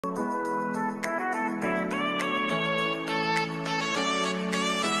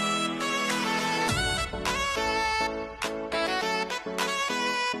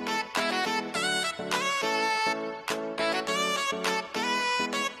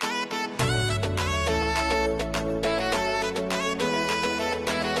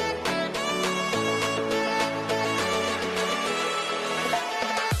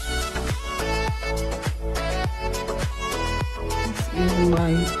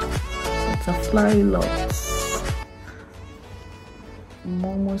my butterfly locks. I'm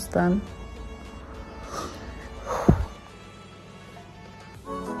almost done.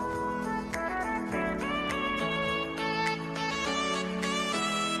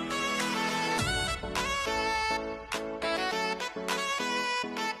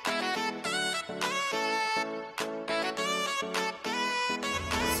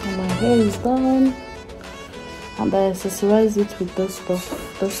 So my hair is done, and I accessorize it with those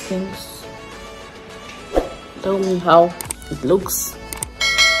stuff, those things. Tell me how it looks.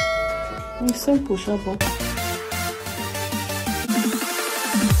 It's simple, Shabo.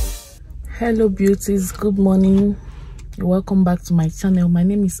 Hello beauties, good morning. Welcome back to my channel. My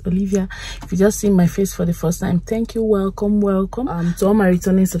name is Olivia. If you just see my face for the first time, thank you, welcome. To all my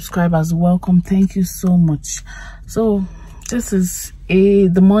returning subscribers, welcome, thank you so much. So this is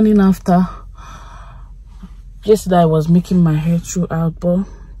the morning after. Yesterday I was making my hair throughout, but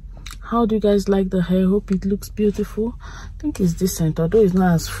how do you guys like the hair? Hope it looks beautiful. I think it's decent, although it's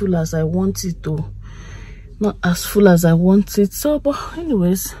not as full as I want it to. Not as full as I want it. So, but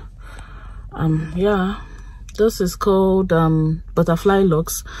anyways, yeah, this is called butterfly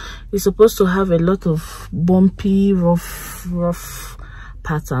locks. It's supposed to have a lot of bumpy, rough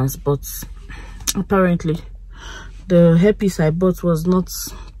patterns, but apparently the hairpiece I bought was not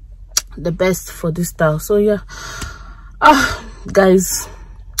the best for this style. So yeah, guys,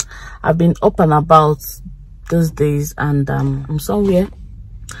 I've been up and about these days, and I'm somewhere,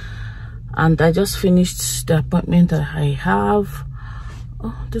 and I just finished the appointment that I have.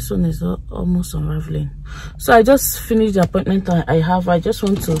 Oh, this one is almost unraveling. So I just finished the appointment that I have. I just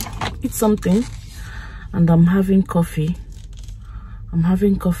want to eat something, and I'm having coffee. I'm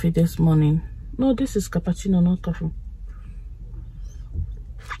having coffee this morning. No, this is cappuccino, not coffee.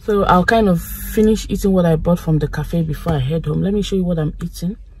 So I'll kind of finish eating what I bought from the cafe before I head home. Let me show you what I'm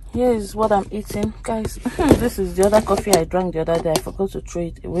eating. Here is what I'm eating, guys. This is the other coffee I drank the other day. I forgot to throw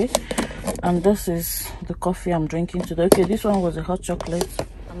it away. And this is the coffee I'm drinking today. Okay, this one was a hot chocolate.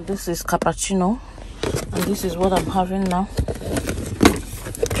 And this is cappuccino. And this is what I'm having now.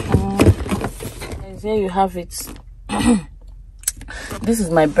 Guys, here you have it. This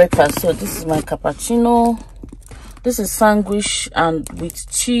is my breakfast. So this is my cappuccino. This is sandwich and with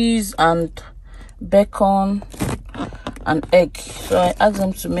cheese and bacon and egg. So I asked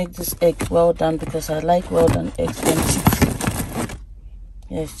them to make this egg well done because I like well done eggs and chips.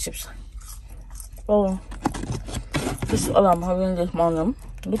 Yes, chips. Oh, this is all I'm having this morning.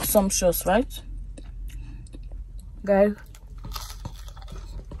 Looks sumptuous, right, guys?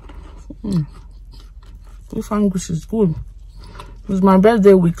 This sandwich is good. It's my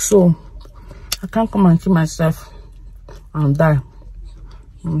birthday week, so I can't come and kill myself and die.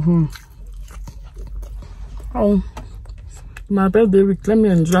 Oh, my birthday week, let me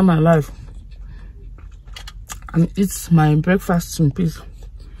enjoy my life and eat my breakfast in peace.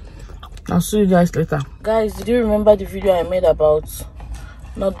 I'll see you guys later. Guys, did you remember the video I made about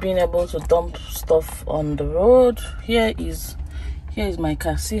not being able to dump stuff on the road? Here is my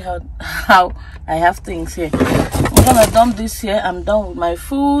car. See how I have things here. I'm gonna dump this here. I'm done with my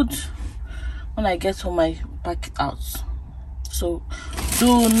food. When I get home, I pack it out. So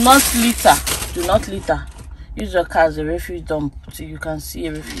do not litter. Use your car as a refuse dump so you can see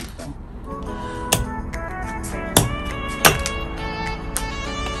a refuse dump.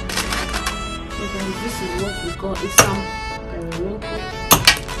 This is what we call Isam periwinkle.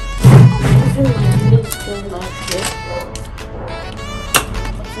 I'm using my nails pen knife here.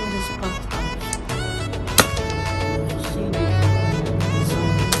 Cutting this part out. You see the Isam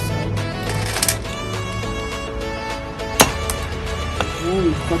inside. When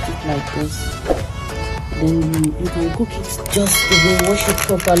you cut it like this, then you can cook it just the way, wash it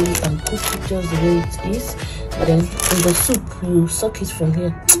properly and cook it just the way it is. But then in the soup, you suck it from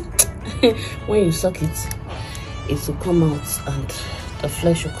here. When you suck it, it will come out and the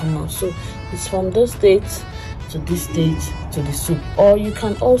flesh will come out. So it's from this state to this state to the soup. Or you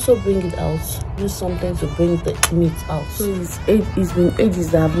can also bring it out, use something to bring the meat out. So it's been ages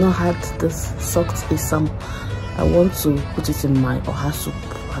that I've not had this sucked Isam. I want to put it in my oha soup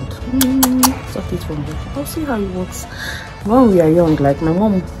and suck it from there. I'll see how it works. When we are young, like my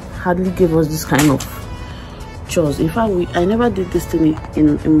mom hardly gave us this kind of chores. In fact, I never did this thing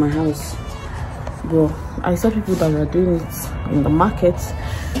in my house, but I saw people that were doing it in the market.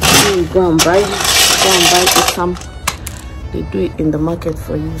 So you go and buy Isam. They do it in the market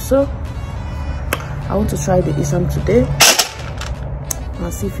for you. So I want to try the Isam today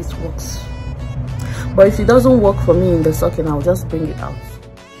and see if it works. But if it doesn't work for me in the sucking, I'll just bring it out.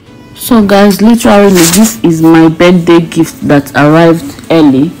 So guys, literally this is my birthday gift that arrived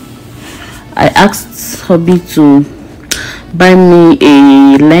early, I asked hubby to buy me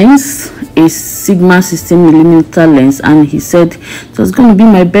a lens, a Sigma 16mm lens, and he said it was going to be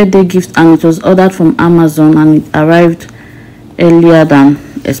my birthday gift, and it was ordered from Amazon and it arrived earlier than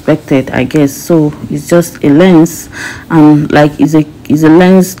expected, I guess. So it's just a lens, and like it's a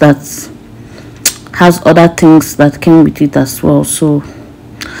lens that has other things that came with it as well. So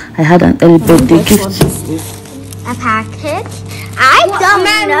I had an early birthday gift. A package? I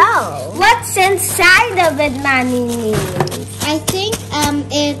don't know. What's inside of it, Mommy? I think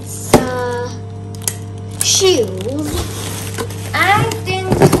it's shoes. I think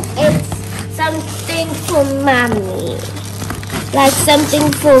it's something for Mommy. Like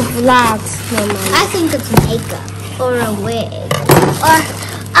something for vlogs for Mommy. I think it's makeup or a wig or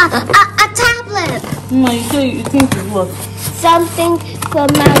a tablet. No, you think it's what? Something for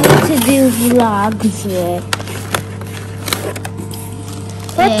Mommy to do vlogs with.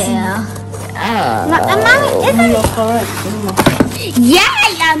 Yeah. Mommy, You're correct. Yeah,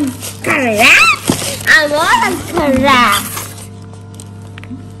 I'm correct. I'm all correct.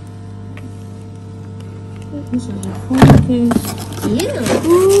 This is a phone case.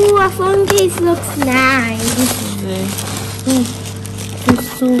 Ooh, a phone case looks nice. This is a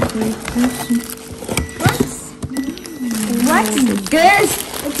crystal grey. What's this?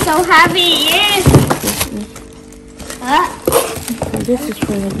 It's so heavy. This is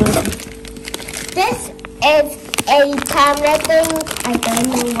for your baby. This is a camera thing. I don't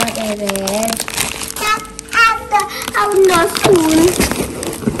know what it is. I'm not cool.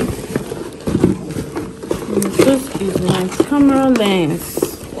 This is my camera lens.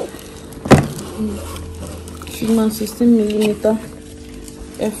 Sigma 16mm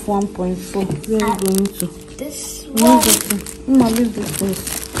f1.4. Where are you going to? This one. Leave this place.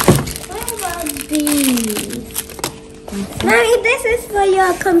 What about these? Mommy, this is for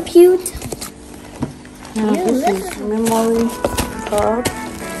your computer. Yeah, this is memory card.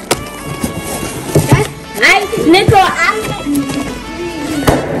 Nico,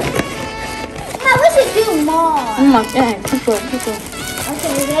 we should do more. Yeah, keep up. Okay,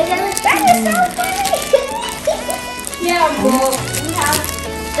 that is so funny. Yeah, well, we have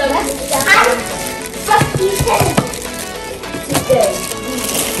so fuck you said today.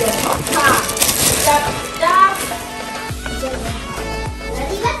 Stop.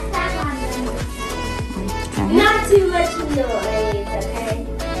 Not too much noise, okay?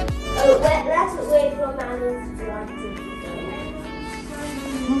 Oh, let's wait for Mama's vlog to be done.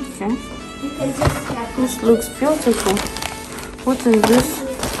 Okay. You can just check. This looks beautiful. What is this?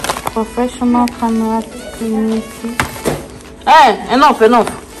 Professional camera cleaning kit. Hey, enough.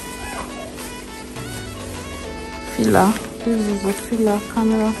 Filler. This is a filler,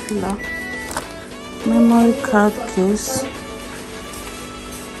 camera filler. Memory card case.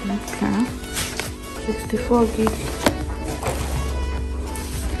 Okay. 64 gig.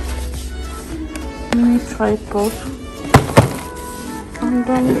 Mini tripod. And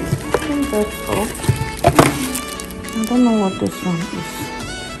then that's all. I don't know what this one is.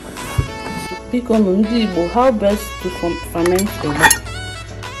 Pick on Ndibo, how best to ferment over.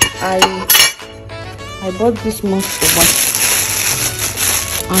 I bought this much over.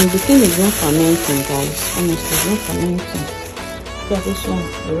 And the thing is not fermenting, guys. Honestly, it's not fermenting. Look at this one,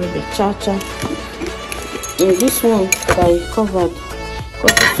 already cha-cha. And this one that I covered,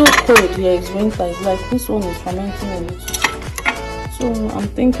 because it's too cold here, it's winter, it's like this one is fermenting a little. So I'm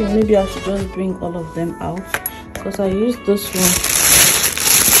thinking maybe I should just bring all of them out, because I used this one.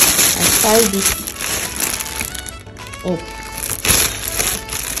 I tied it up,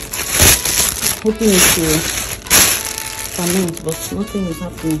 hoping it will ferment, but nothing is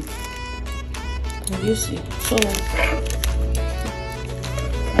happening. Can you see? So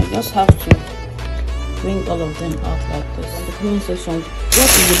I just have to bring all of them out like this. In the comment section, what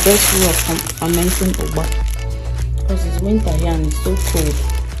is the best way of fermenting oba? Because it's winter here and it's so cold.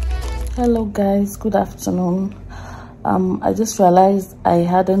 Hello guys, good afternoon. I just realized I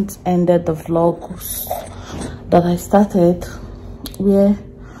hadn't ended the vlogs that I started where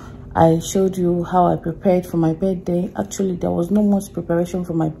I showed you how I prepared for my birthday. Actually, there was no much preparation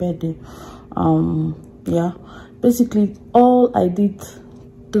for my birthday. Yeah, basically all I did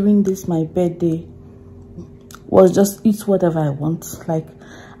during this my birthday was just eat whatever I want. Like,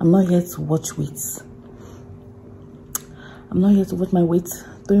 I'm not here to watch weights. I'm not here to watch my weight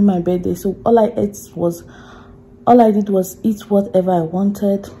during my birthday. So all I did was eat whatever I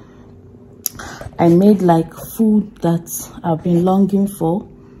wanted. I made like food that I've been longing for,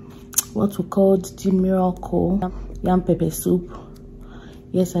 what we called the miracle yam pepper soup.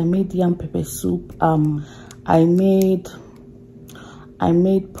 Yes, I made yam pepper soup. I I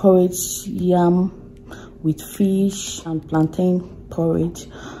made porridge yam with fish and plantain porridge.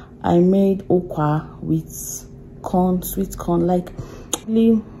 I made okwa with corn, sweet corn. Like,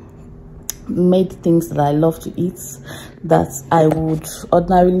 really made things that I love to eat, that I would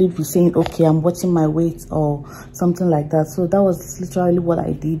ordinarily be saying, okay, I'm watching my weight or something like that. So that was literally what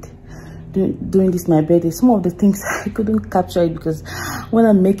I did during this my birthday. Some of the things I couldn't capture it because when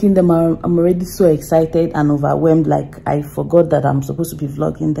I'm making them, I'm already so excited and overwhelmed, like I forgot that I'm supposed to be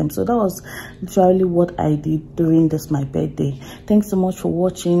vlogging them. So that was literally what I did during this my birthday. Thanks so much for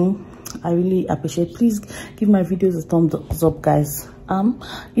watching. I really appreciate. Please give my videos a thumbs up, guys.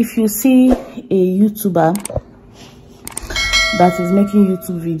 If you see a YouTuber that is making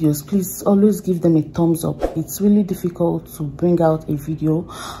YouTube videos, please always give them a thumbs up. It's really difficult to bring out a video.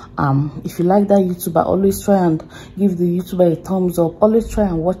 If you like that YouTuber, always try and give the YouTuber a thumbs up. Always try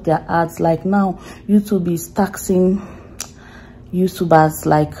and watch their ads. Like now, YouTube is taxing YouTubers,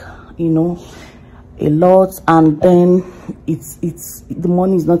 like, you know, a lot, and then it's the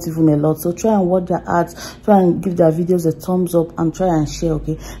money is not even a lot. So try and watch their ads, try and give their videos a thumbs up, and try and share.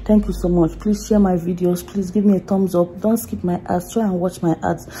 Okay, thank you so much. Please share my videos, please give me a thumbs up, don't skip my ads, try and watch my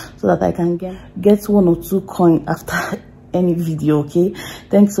ads so that I can get 1 or 2 coins after any video. Okay,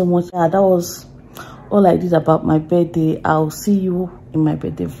 thanks so much. That was all I did about my birthday. I'll see you in my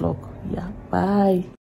birthday vlog. Yeah, bye.